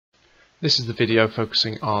This is the video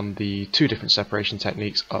focusing on the two different separation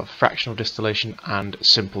techniques of fractional distillation and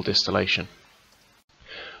simple distillation.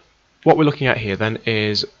 What we're looking at here then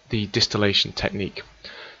is the distillation technique.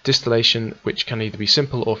 Distillation, which can either be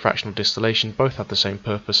simple or fractional distillation, both have the same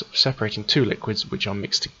purpose of separating two liquids which are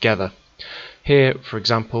mixed together. Here, for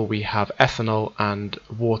example, we have ethanol and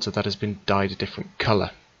water that has been dyed a different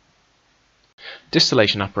colour.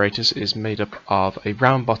 Distillation apparatus is made up of a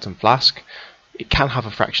round bottom flask. It can have a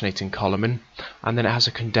fractionating column in, and then it has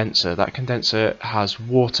a condenser. That condenser has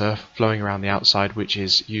water flowing around the outside which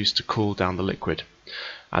is used to cool down the liquid,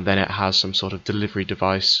 and then it has some sort of delivery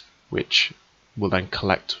device which will then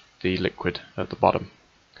collect the liquid at the bottom.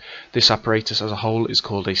 This apparatus as a whole is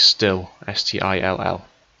called a still, S-T-I-L-L.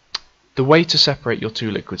 The way to separate your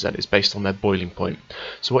two liquids then is based on their boiling point.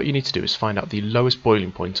 So what you need to do is find out the lowest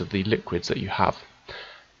boiling point of the liquids that you have.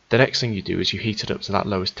 The next thing you do is you heat it up to that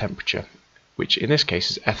lowest temperature, which in this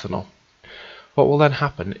case is ethanol. What will then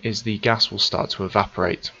happen is the gas will start to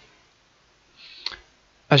evaporate.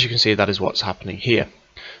 As you can see, that is what's happening here.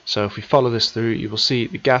 So if we follow this through, you will see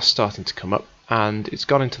the gas starting to come up, and it's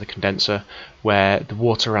gone into the condenser where the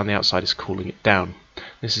water around the outside is cooling it down.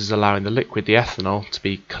 This is allowing the liquid, the ethanol, to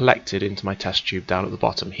be collected into my test tube down at the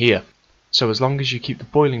bottom here. So as long as you keep the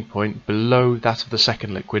boiling point below that of the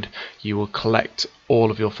second liquid, you will collect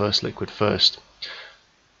all of your first liquid first.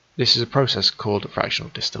 This is a process called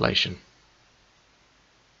fractional distillation.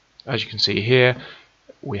 As you can see here,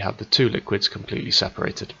 we have the two liquids completely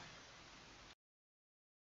separated.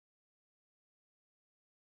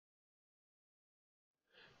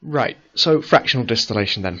 Right, so fractional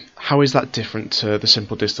distillation then. How is that different to the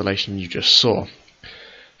simple distillation you just saw?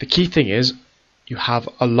 The key thing is you have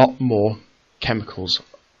a lot more chemicals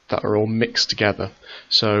that are all mixed together,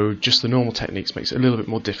 so just the normal techniques makes it a little bit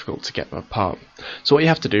more difficult to get them apart. So what you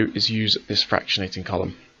have to do is use this fractionating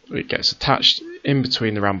column. It gets attached in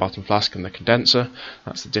between the round bottom flask and the condenser.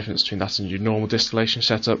 That's the difference between that and your normal distillation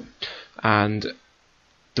setup, and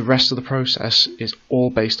the rest of the process is all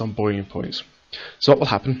based on boiling points. So what will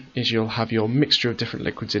happen is you'll have your mixture of different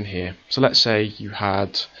liquids in here. So let's say you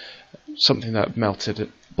had something that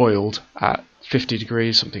boiled at 50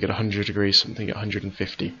 degrees, something at 100 degrees, something at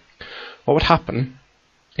 150. What would happen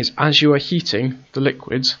is as you are heating the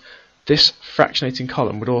liquids, this fractionating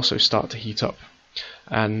column would also start to heat up.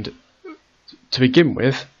 And to begin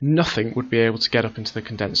with, nothing would be able to get up into the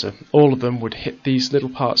condenser. All of them would hit these little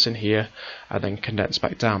parts in here and then condense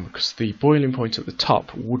back down, because the boiling point at the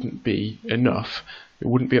top wouldn't be enough. It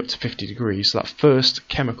wouldn't be up to 50 degrees, so that first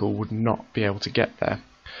chemical would not be able to get there.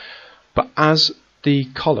 But as the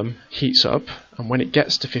column heats up, and when it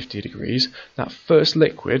gets to 50 degrees, that first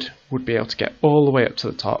liquid would be able to get all the way up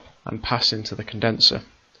to the top and pass into the condenser.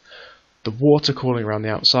 The water cooling around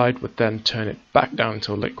the outside would then turn it back down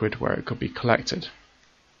to a liquid where it could be collected.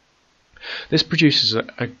 This produces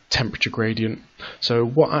a temperature gradient. So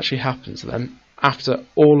what actually happens then, after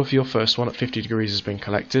all of your first one at 50 degrees has been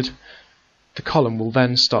collected, the column will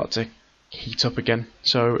then start to heat up again.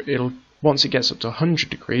 So once it gets up to 100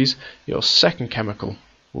 degrees, your second chemical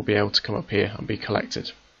will be able to come up here and be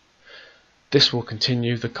collected. This will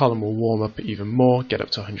continue, the column will warm up even more, get up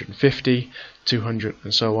to 150, 200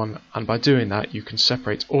 and so on, and by doing that you can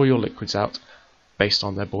separate all your liquids out based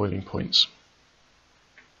on their boiling points.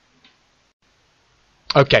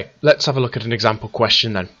 Okay, let's have a look at an example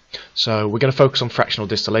question then. So we're going to focus on fractional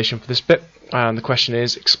distillation for this bit, and the question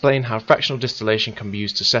is, explain how fractional distillation can be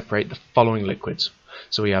used to separate the following liquids.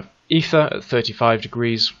 So we have ether at 35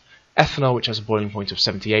 degrees, ethanol which has a boiling point of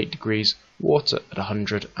 78 degrees, water at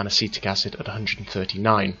 100 and acetic acid at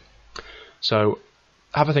 139. So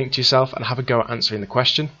have a think to yourself and have a go at answering the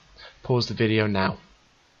question. Pause the video now.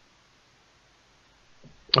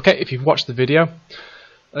 Okay, if you've watched the video,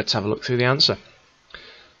 let's have a look through the answer.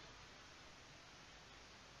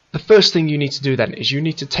 The first thing you need to do then is you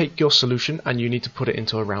need to take your solution and you need to put it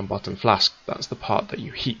into a round bottom flask. That's the part that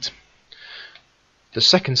you heat. The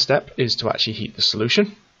second step is to actually heat the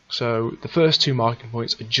solution. So the first two marking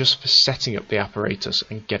points are just for setting up the apparatus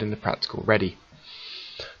and getting the practical ready.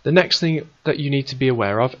 The next thing that you need to be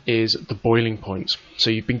aware of is the boiling points. So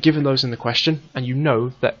you've been given those in the question, and you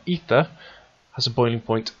know that ether has a boiling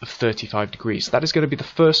point of 35 degrees. That is going to be the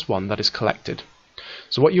first one that is collected.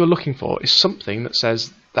 So what you're looking for is something that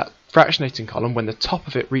says that fractionating column, when the top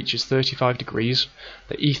of it reaches 35 degrees,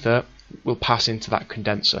 the ether will pass into that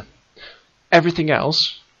condenser. Everything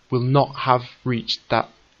else will not have reached that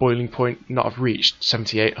boiling point, not have reached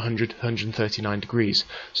 78, 100, 139 degrees.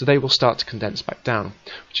 So they will start to condense back down,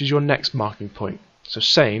 which is your next marking point. So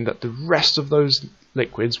saying that the rest of those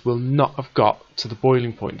liquids will not have got to the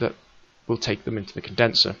boiling point that will take them into the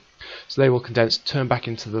condenser. So they will condense, turn back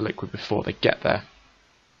into the liquid before they get there.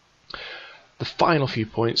 The final few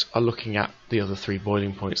points are looking at the other 3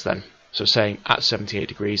 boiling points then. So saying at 78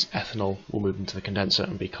 degrees ethanol will move into the condenser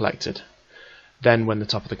and be collected. Then when the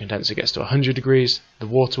top of the condenser gets to 100 degrees, the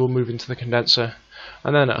water will move into the condenser,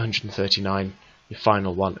 and then at 139, your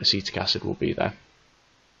final one, acetic acid, will be there.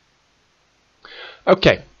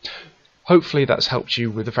 Okay, hopefully that's helped you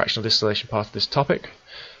with the fractional distillation part of this topic.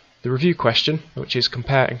 The review question, which is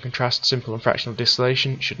compare and contrast simple and fractional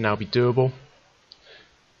distillation, should now be doable.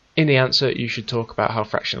 In the answer, you should talk about how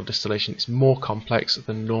fractional distillation is more complex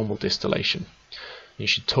than normal distillation. You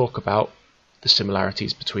should talk about the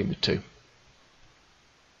similarities between the two.